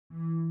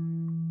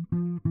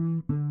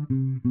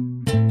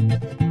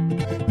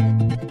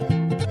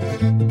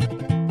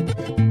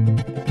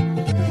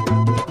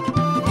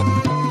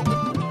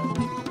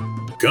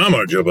I'm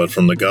Arjobot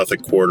from the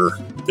Gothic Quarter.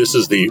 This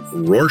is the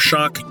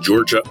Rorschach,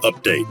 Georgia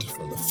update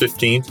from the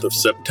 15th of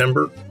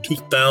September,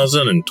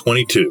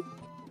 2022.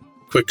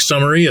 Quick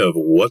summary of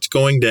what's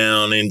going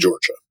down in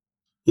Georgia.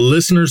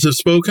 Listeners have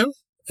spoken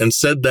and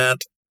said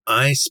that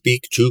I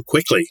speak too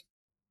quickly,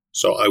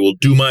 so I will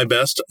do my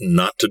best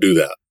not to do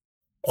that.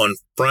 On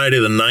Friday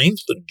the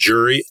 9th, the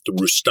jury at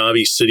the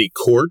Rustavi City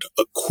Court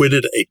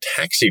acquitted a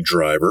taxi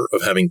driver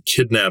of having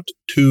kidnapped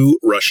two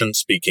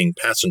Russian-speaking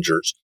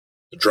passengers.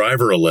 The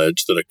driver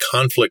alleged that a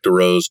conflict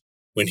arose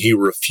when he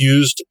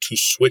refused to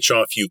switch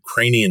off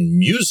Ukrainian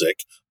music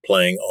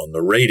playing on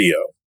the radio.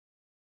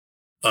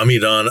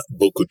 Amidan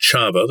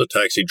Bokuchava, the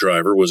taxi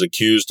driver, was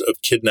accused of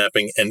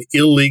kidnapping and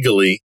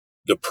illegally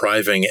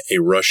depriving a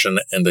Russian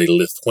and a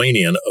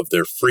Lithuanian of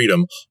their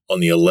freedom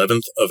on the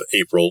 11th of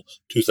April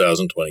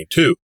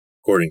 2022.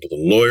 According to the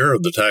lawyer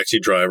of the taxi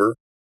driver,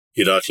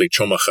 Irakli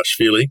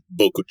Chomachashvili,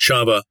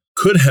 Bokuchava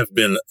could have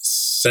been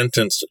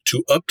sentenced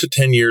to up to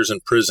 10 years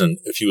in prison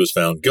if he was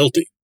found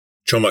guilty.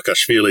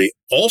 Chomakashvili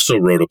also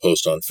wrote a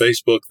post on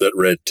Facebook that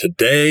read,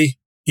 "Today,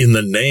 in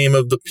the name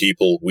of the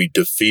people, we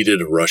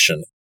defeated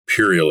Russian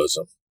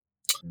imperialism."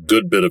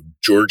 Good bit of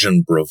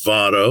Georgian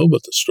bravado,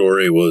 but the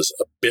story was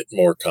a bit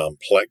more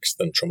complex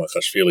than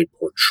Chomakashvili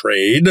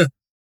portrayed.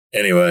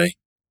 Anyway,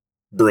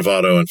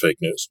 bravado and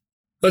fake news.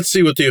 Let's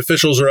see what the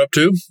officials are up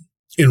to.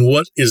 In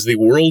what is the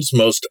world's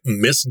most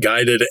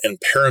misguided and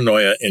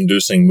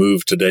paranoia-inducing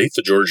move to date,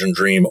 the Georgian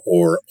Dream,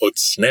 or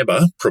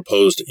Otsneba,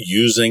 proposed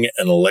using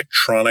an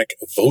electronic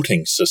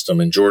voting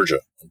system in Georgia.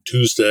 On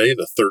Tuesday,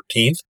 the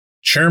 13th,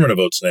 Chairman of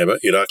Otsneba,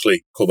 Irakli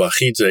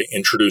Kobakhidze,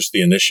 introduced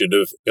the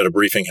initiative at a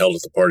briefing held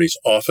at the party's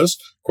office.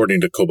 According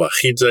to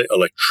Kobakhidze,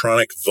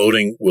 electronic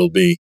voting will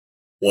be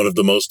one of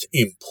the most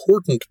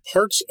important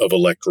parts of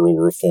electoral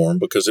reform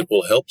because it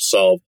will help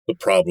solve the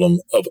problem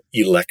of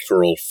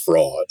electoral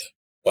fraud.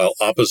 While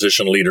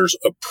opposition leaders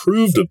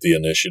approved of the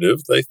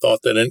initiative, they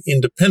thought that an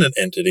independent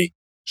entity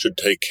should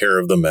take care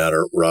of the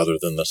matter rather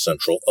than the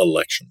Central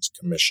Elections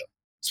Commission.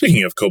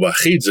 Speaking of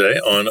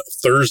Kobakhidze, on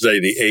Thursday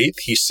the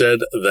 8th, he said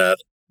that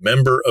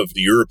member of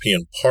the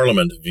European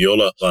Parliament,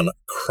 Viola von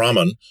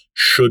Kramon,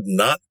 should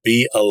not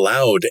be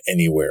allowed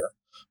anywhere.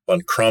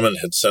 Von Kramon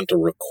had sent a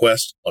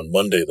request on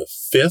Monday the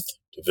 5th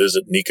to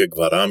visit Nika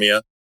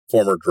Gvaramia,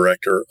 former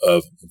director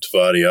of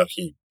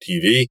Tvariachi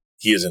TV.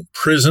 He is in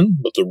prison,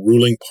 but the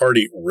ruling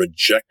party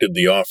rejected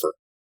the offer.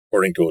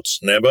 According to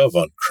Otsneba,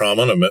 von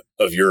Kramon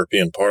of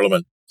European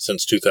Parliament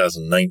since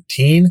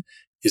 2019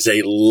 is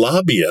a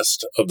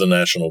lobbyist of the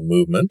national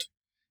movement.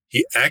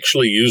 He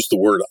actually used the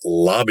word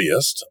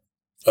lobbyist,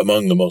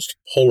 among the most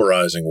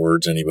polarizing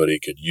words anybody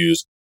could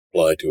use,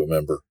 applied to a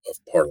member of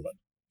parliament.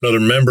 Another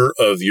member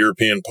of the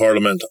European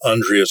Parliament,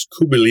 Andrius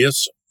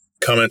Kubilius,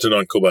 commented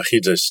on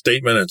Kobakhidze's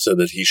statement and said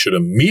that he should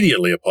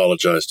immediately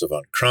apologize to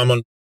von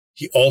Kramon.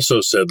 He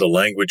also said the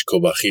language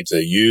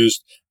Kobakhidze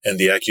used and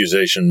the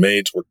accusation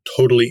made were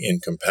totally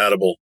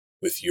incompatible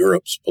with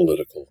Europe's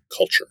political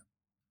culture.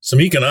 Some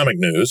economic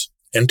news.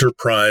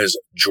 Enterprise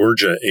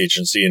Georgia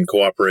Agency, in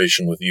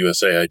cooperation with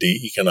USAID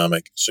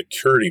Economic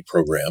Security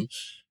Program,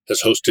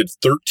 has hosted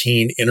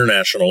 13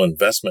 international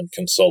investment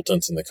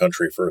consultants in the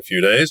country for a few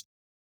days.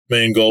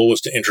 Main goal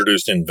was to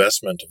introduce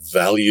investment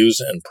values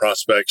and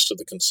prospects to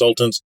the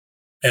consultants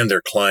and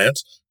their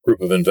clients. A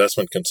group of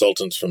investment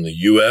consultants from the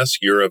U.S.,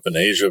 Europe, and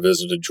Asia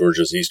visited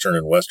Georgia's eastern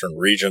and western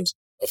regions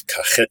of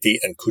Kakheti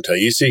and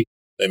Kutaisi.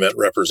 They met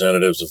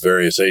representatives of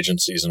various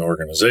agencies and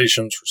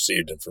organizations,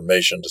 received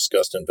information,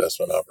 discussed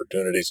investment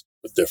opportunities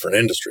with different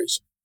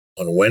industries.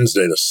 On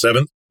Wednesday the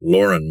 7th,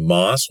 Lauren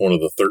Moss, one of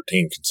the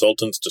 13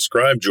 consultants,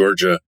 described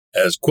Georgia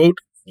as, quote,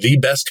 the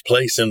best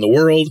place in the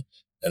world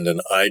and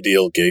an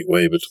ideal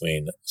gateway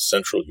between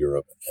Central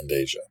Europe and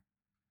Asia.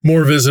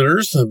 More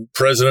visitors. The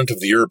president of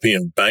the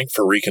European Bank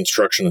for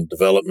Reconstruction and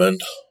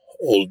Development,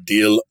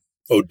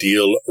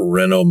 Odile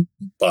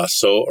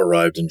Renaud-Basso,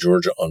 arrived in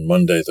Georgia on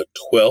Monday the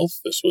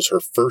 12th. This was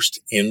her first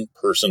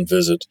in-person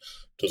visit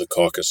to the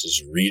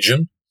Caucasus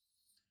region.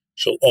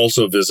 She'll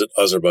also visit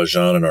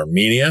Azerbaijan and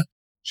Armenia.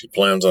 She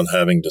plans on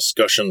having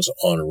discussions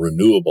on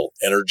renewable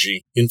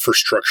energy,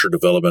 infrastructure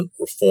development,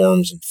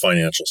 reforms, and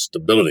financial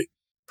stability.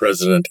 The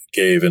president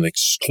gave an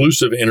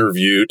exclusive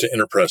interview to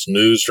Interpress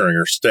News during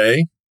her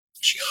stay.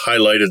 She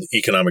highlighted that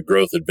economic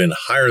growth had been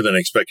higher than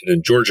expected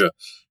in Georgia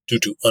due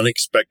to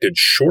unexpected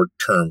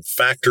short-term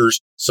factors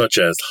such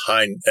as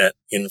high net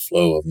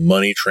inflow of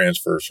money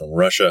transfers from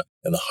Russia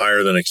and the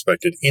higher than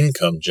expected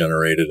income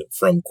generated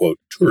from, quote,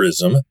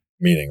 tourism,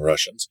 meaning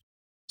Russians.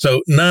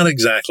 So not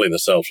exactly the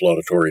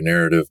self-laudatory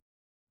narrative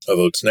of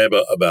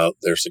Otsneba about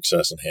their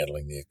success in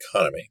handling the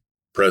economy.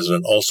 The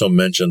president also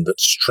mentioned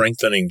that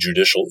strengthening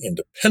judicial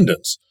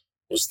independence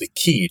was the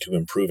key to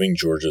improving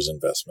Georgia's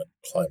investment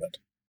climate.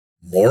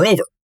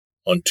 Moreover,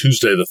 on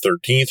Tuesday the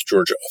 13th,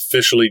 Georgia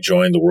officially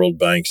joined the World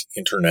Bank's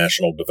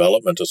International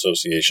Development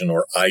Association,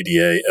 or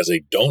IDA, as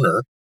a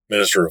donor.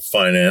 Minister of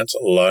Finance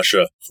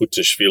Lasha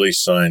Khutishvili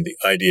signed the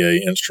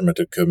IDA Instrument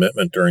of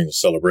Commitment during the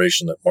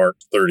celebration that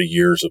marked 30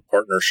 years of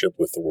partnership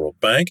with the World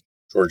Bank.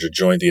 Georgia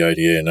joined the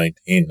IDA in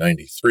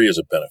 1993 as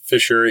a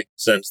beneficiary.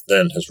 Since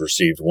then has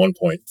received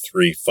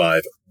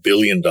 $1.35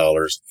 billion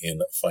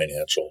in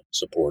financial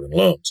support and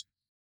loans.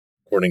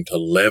 According to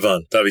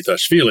Levan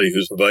Davitashvili,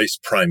 who's vice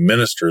prime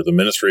minister of the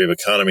Ministry of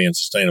Economy and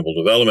Sustainable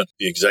Development,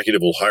 the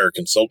executive will hire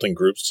consulting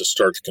groups to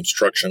start the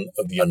construction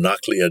of the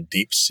Anaklia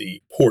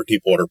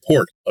deepwater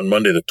port. On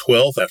Monday the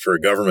 12th, after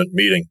a government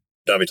meeting,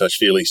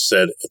 Davitashvili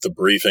said at the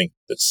briefing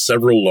that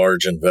several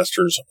large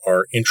investors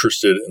are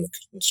interested in the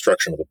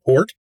construction of the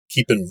port.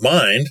 Keep in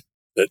mind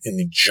that in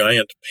the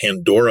giant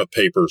Pandora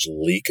Papers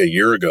leak a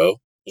year ago,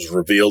 it was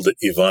revealed that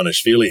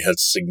Ivanishvili had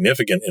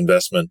significant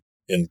investment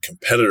in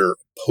competitor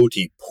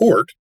Poti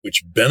Port,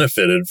 which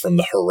benefited from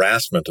the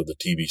harassment of the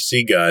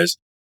TBC guys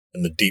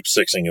and the deep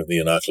sixing of the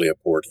Anaklia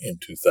port in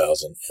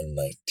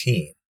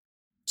 2019.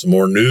 Some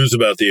more news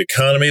about the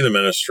economy. The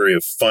Ministry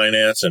of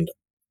Finance and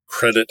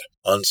Credit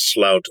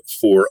Anstalt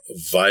für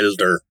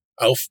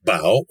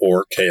Wiederaufbau,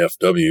 or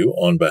KfW,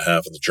 on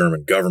behalf of the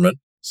German government,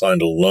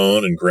 signed a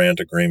loan and grant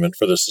agreement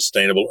for the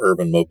Sustainable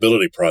Urban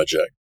Mobility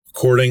Project.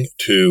 According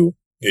to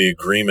the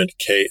agreement,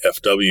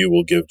 KfW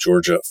will give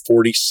Georgia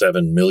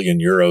 47 million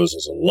euros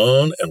as a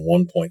loan and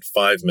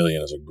 1.5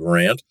 million as a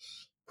grant.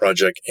 The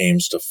project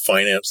aims to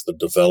finance the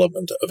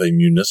development of a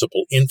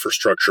municipal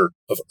infrastructure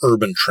of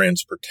urban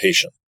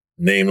transportation,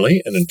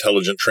 namely an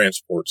intelligent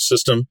transport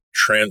system.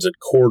 Transit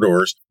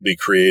corridors be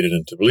created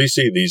in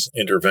Tbilisi. These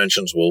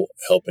interventions will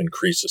help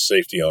increase the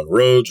safety on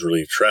roads,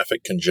 relieve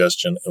traffic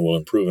congestion, and will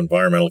improve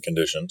environmental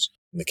conditions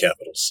in the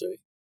capital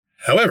city.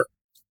 However,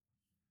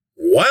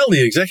 while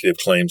the executive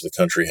claims the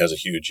country has a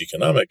huge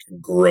economic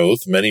growth,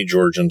 many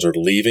Georgians are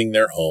leaving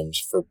their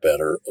homes for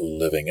better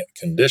living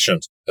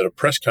conditions. At a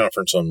press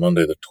conference on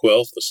Monday the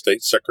 12th, the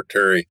State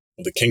Secretary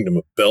of the Kingdom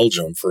of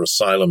Belgium for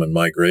Asylum and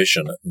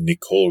Migration,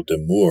 Nicole de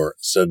Moor,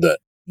 said that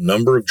the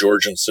number of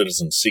Georgian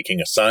citizens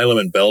seeking asylum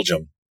in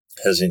Belgium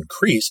has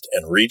increased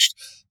and reached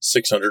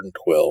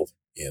 612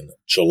 in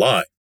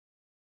July.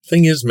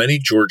 Thing is, many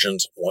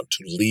Georgians want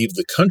to leave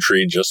the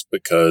country just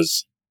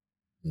because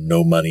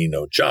no money,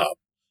 no job.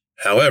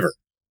 However,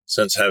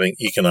 since having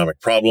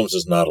economic problems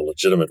is not a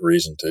legitimate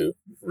reason to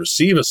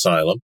receive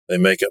asylum, they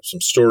make up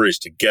some stories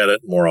to get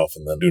it more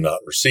often than do not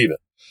receive it.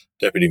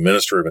 Deputy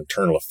Minister of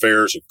Internal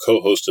Affairs, who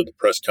co-hosted the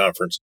press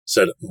conference,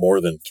 said more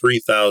than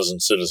 3,000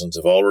 citizens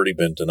have already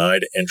been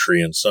denied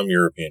entry in some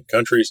European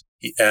countries.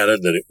 He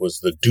added that it was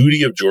the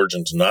duty of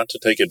Georgians not to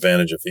take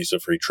advantage of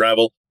visa-free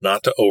travel,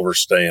 not to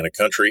overstay in a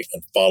country,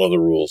 and follow the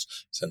rules,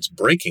 since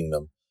breaking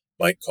them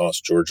might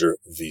cost Georgia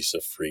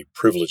visa-free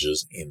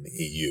privileges in the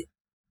EU.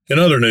 In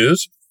other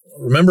news,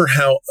 remember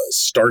how,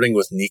 starting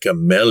with Nika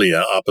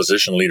Melia,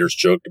 opposition leaders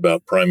joked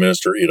about Prime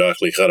Minister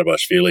Irakli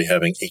Garibashvili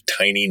having a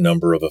tiny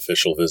number of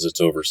official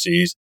visits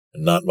overseas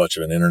and not much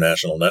of an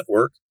international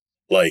network?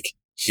 Like,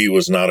 he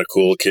was not a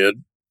cool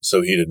kid,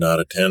 so he did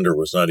not attend or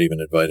was not even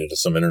invited to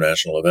some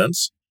international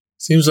events?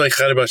 Seems like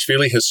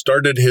Garibashvili has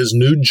started his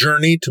new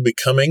journey to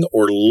becoming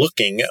or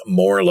looking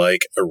more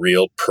like a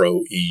real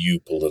pro-EU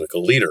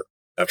political leader.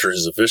 After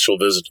his official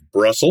visit to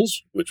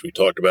Brussels, which we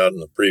talked about in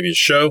the previous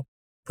show,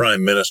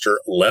 Prime Minister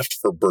left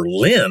for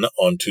Berlin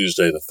on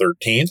Tuesday the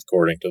 13th,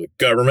 according to the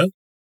government.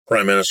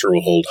 Prime Minister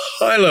will hold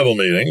high-level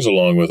meetings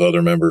along with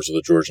other members of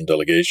the Georgian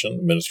delegation,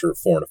 the Minister of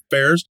Foreign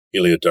Affairs,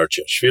 Ilia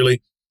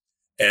Darchiashvili,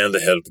 and the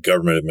head of the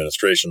government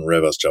administration,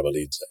 Revaz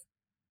Jabalidze.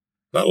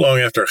 Not long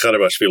after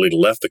Garibashvili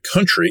left the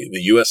country,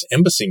 the U.S.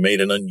 Embassy made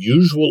an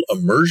unusual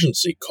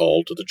emergency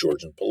call to the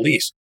Georgian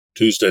police.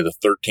 Tuesday the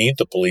 13th,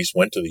 the police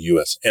went to the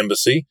U.S.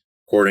 Embassy.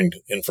 According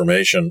to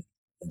information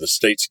of the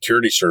State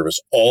Security Service,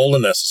 all the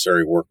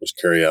necessary work was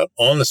carried out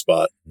on the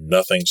spot.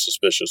 Nothing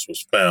suspicious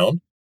was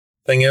found.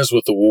 Thing is,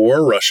 with the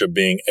war, Russia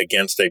being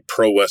against a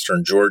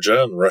pro-Western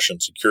Georgia, and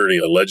Russian security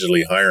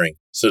allegedly hiring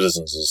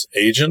citizens as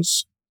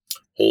agents,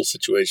 whole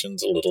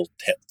situation's a little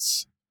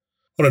tense.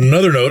 On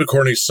another note,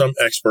 according to some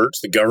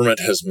experts, the government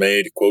has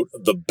made, quote,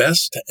 the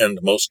best and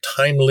most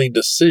timely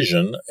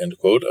decision, end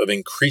quote, of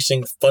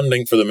increasing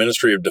funding for the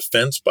Ministry of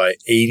Defense by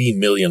 80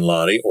 million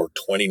lari, or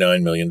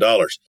 $29 million.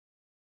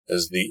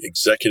 As the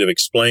executive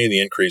explained,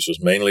 the increase was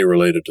mainly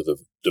related to the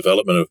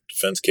development of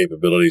defense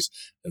capabilities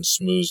and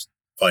smooth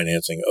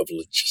financing of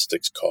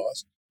logistics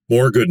costs.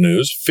 More good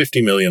news,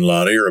 50 million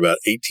lari, or about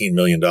 $18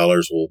 million,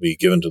 will be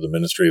given to the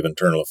Ministry of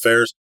Internal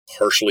Affairs,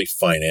 partially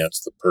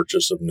finance the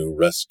purchase of new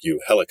rescue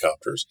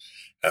helicopters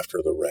after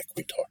the wreck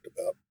we talked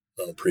about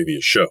on a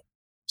previous show.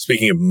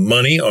 Speaking of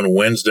money, on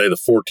Wednesday the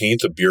 14th,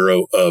 the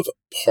Bureau of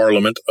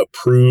Parliament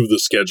approved the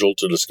schedule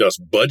to discuss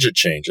budget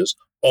changes.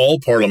 All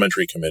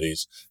parliamentary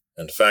committees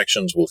and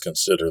factions will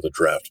consider the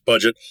draft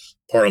budget.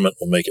 Parliament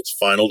will make its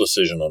final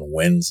decision on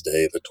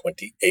Wednesday the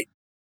 28th.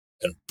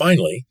 And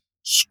finally,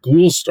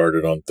 school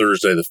started on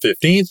Thursday the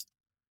 15th.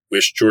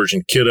 Wish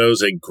Georgian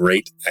kiddos a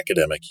great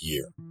academic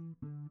year.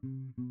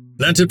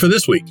 That's it for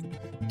this week.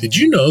 Did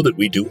you know that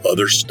we do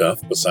other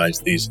stuff besides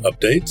these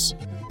updates?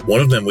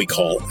 One of them we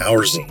call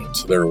Our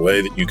Zines. They're a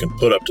way that you can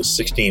put up to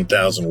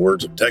 16,000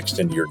 words of text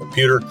into your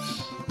computer,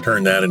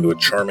 turn that into a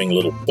charming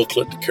little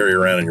booklet to carry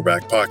around in your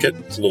back pocket.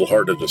 It's a little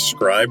hard to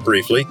describe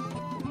briefly.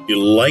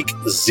 You like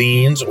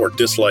zines or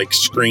dislike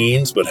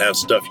screens but have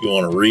stuff you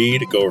want to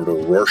read, go over to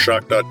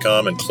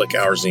Rorschach.com and click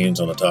Our Zines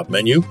on the top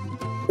menu,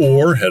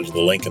 or head to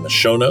the link in the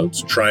show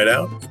notes. Try it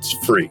out. It's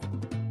free.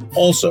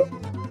 Also,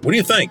 what do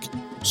you think?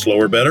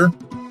 Slower better?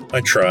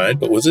 I tried,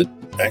 but was it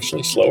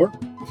actually slower?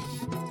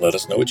 Let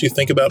us know what you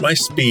think about my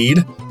speed,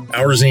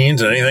 Our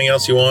Zines, and anything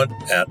else you want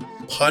at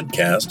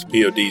podcast,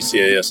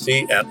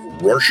 P-O-D-C-A-S-T, at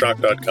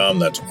Rorschach.com.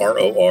 That's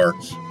Rorschok.com.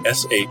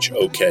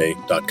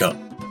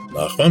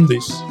 Nach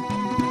Vamdis.